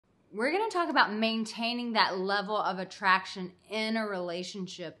We're going to talk about maintaining that level of attraction in a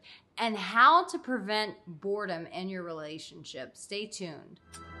relationship and how to prevent boredom in your relationship. Stay tuned.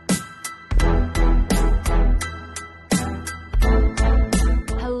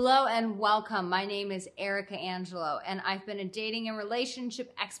 Hello and welcome. My name is Arica Angelo, and I've been a dating and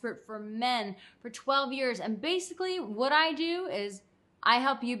relationship expert for men for 12 years. And basically what I do is I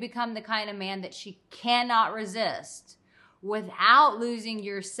help you become the kind of man that she cannot resist without losing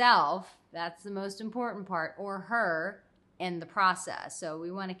yourself. That's the most important part, or her, in the process. So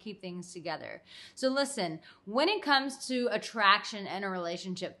we want to keep things together. So listen, when it comes to attraction in a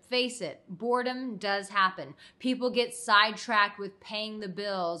relationship, face it, boredom does happen. People get sidetracked with paying the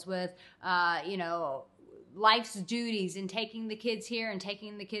bills, with, life's duties and taking the kids here and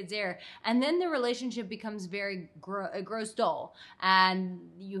taking the kids there. And then the relationship becomes very gross dull. And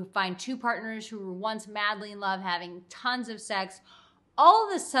you find two partners who were once madly in love, having tons of sex, all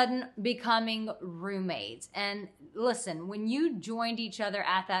of a sudden becoming roommates. And listen, when you joined each other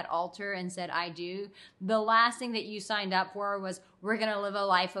at that altar and said, I do, the last thing that you signed up for was, we're going to live a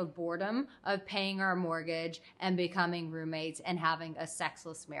life of boredom, of paying our mortgage and becoming roommates and having a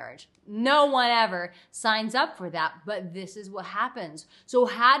sexless marriage. No one ever signs up for that, but this is what happens. So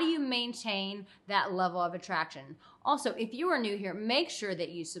how do you maintain that level of attraction? Also, if you are new here, make sure that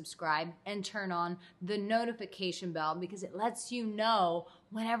you subscribe and turn on the notification bell, because it lets you know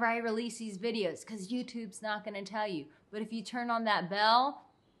whenever I release these videos, because YouTube's not going to tell you. But if you turn on that bell,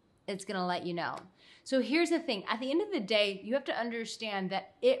 it's going to let you know. So here's the thing. At the end of the day, you have to understand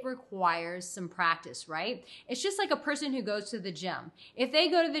that it requires some practice, right? It's just like a person who goes to the gym. If they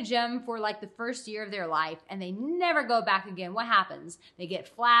go to the gym for like the first year of their life and they never go back again, what happens? They get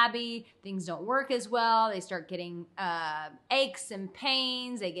flabby, things don't work as well, they start getting aches and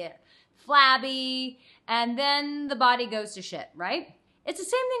pains, they get flabby, and then the body goes to shit, right? It's the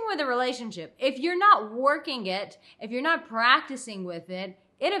same thing with a relationship. If you're not working it, if you're not practicing with it,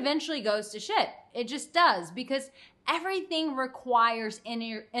 it eventually goes to shit. It just does, because everything requires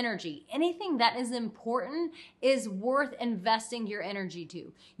energy. Anything that is important is worth investing your energy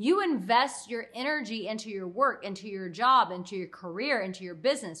to. You invest your energy into your work, into your job, into your career, into your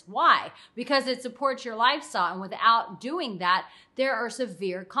business. Why? Because it supports your lifestyle, and without doing that, there are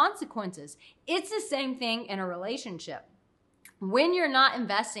severe consequences. It's the same thing in a relationship. When you're not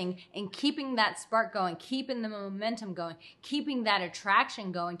investing in keeping that spark going, keeping the momentum going, keeping that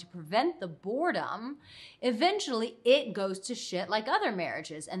attraction going to prevent the boredom, eventually it goes to shit like other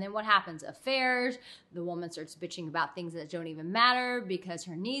marriages. And then what happens? Affairs, the woman starts bitching about things that don't even matter because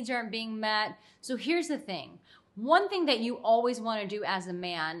her needs aren't being met. So here's the thing. One thing that you always want to do as a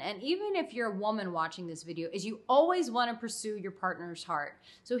man, and even if you're a woman watching this video, is you always want to pursue your partner's heart.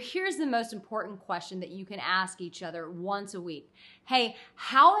 So here's the most important question that you can ask each other once a week. Hey,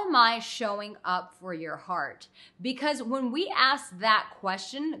 how am I showing up for your heart? Because when we ask that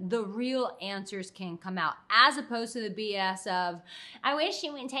question, the real answers can come out, as opposed to the BS of, I wish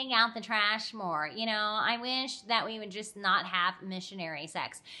you would take out the trash more. I wish that we would just not have missionary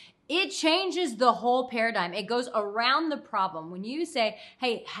sex. It changes the whole paradigm. It goes around the problem. When you say,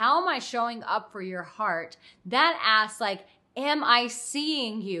 hey, how am I showing up for your heart? That asks like, am I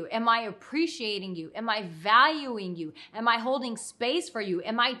seeing you? Am I appreciating you? Am I valuing you? Am I holding space for you?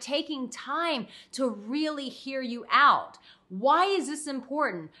 Am I taking time to really hear you out? Why is this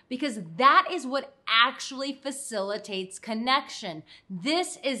important? Because that is what actually facilitates connection.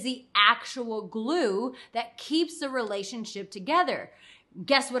 This is the actual glue that keeps the relationship together.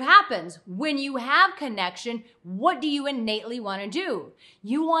 Guess what happens? When you have connection, what do you innately want to do?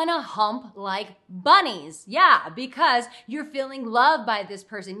 You want to hump like bunnies. Yeah, because you're feeling loved by this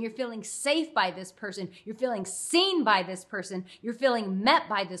person. You're feeling safe by this person. You're feeling seen by this person. You're feeling met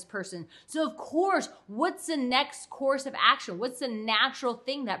by this person. So of course, what's the next course of action? What's the natural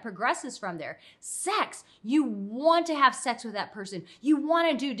thing that progresses from there? Sex. You want to have sex with that person. You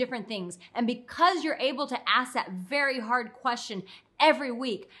want to do different things. And because you're able to ask that very hard question every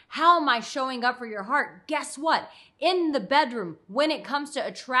week, how am I showing up for your heart? Guess what? In the bedroom, when it comes to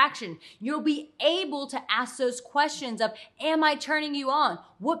attraction, you'll be able to ask those questions of, am I turning you on?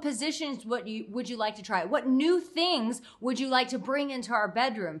 What positions would you like to try? What new things would you like to bring into our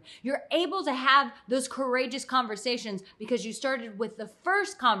bedroom? You're able to have those courageous conversations because you started with the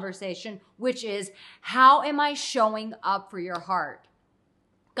first conversation, which is, how am I showing up for your heart?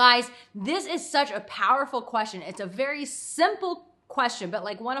 Guys, this is such a powerful question. It's a very simple question, but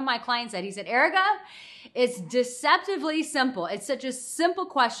like one of my clients said, he said, Arica, It's deceptively simple. It's such a simple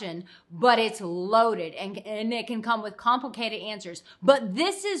question, but it's loaded and it can come with complicated answers. But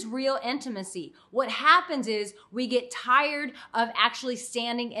this is real intimacy. What happens is we get tired of actually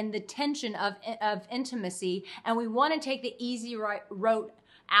standing in the tension of intimacy, and we want to take the easy route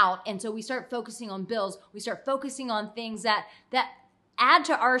out. And so we start focusing on bills. We start focusing on things that add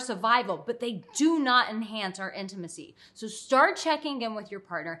to our survival, but they do not enhance our intimacy. So start checking in with your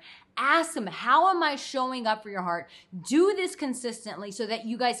partner. Ask them, how am I showing up for your heart? Do this consistently so that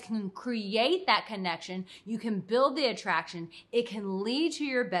you guys can create that connection. You can build the attraction. It can lead to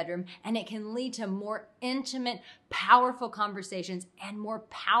your bedroom, and it can lead to more intimate, powerful conversations and more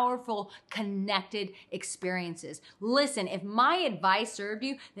powerful, connected experiences. Listen, if my advice served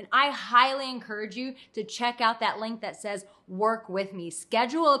you, then I highly encourage you to check out that link that says work with me.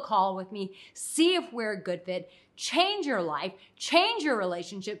 Schedule a call with me. See if we're a good fit. Change your life, change your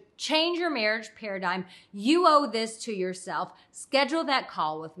relationship, change your marriage paradigm. You owe this to yourself. Schedule that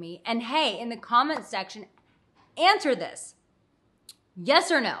call with me. And hey, in the comment section, answer this. Yes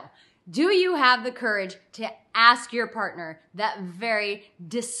or no? Do you have the courage to ask your partner that very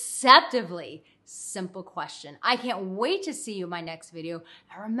deceptively simple question? I can't wait to see you in my next video.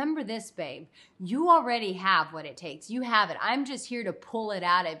 And remember this, babe, you already have what it takes. You have it. I'm just here to pull it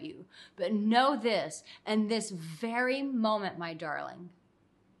out of you. But know this, in this very moment, my darling,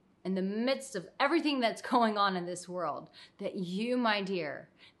 in the midst of everything that's going on in this world, that you, my dear,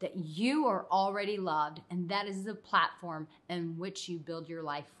 that you are already loved, and that is the platform in which you build your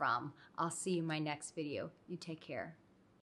life from. I'll see you in my next video. You take care.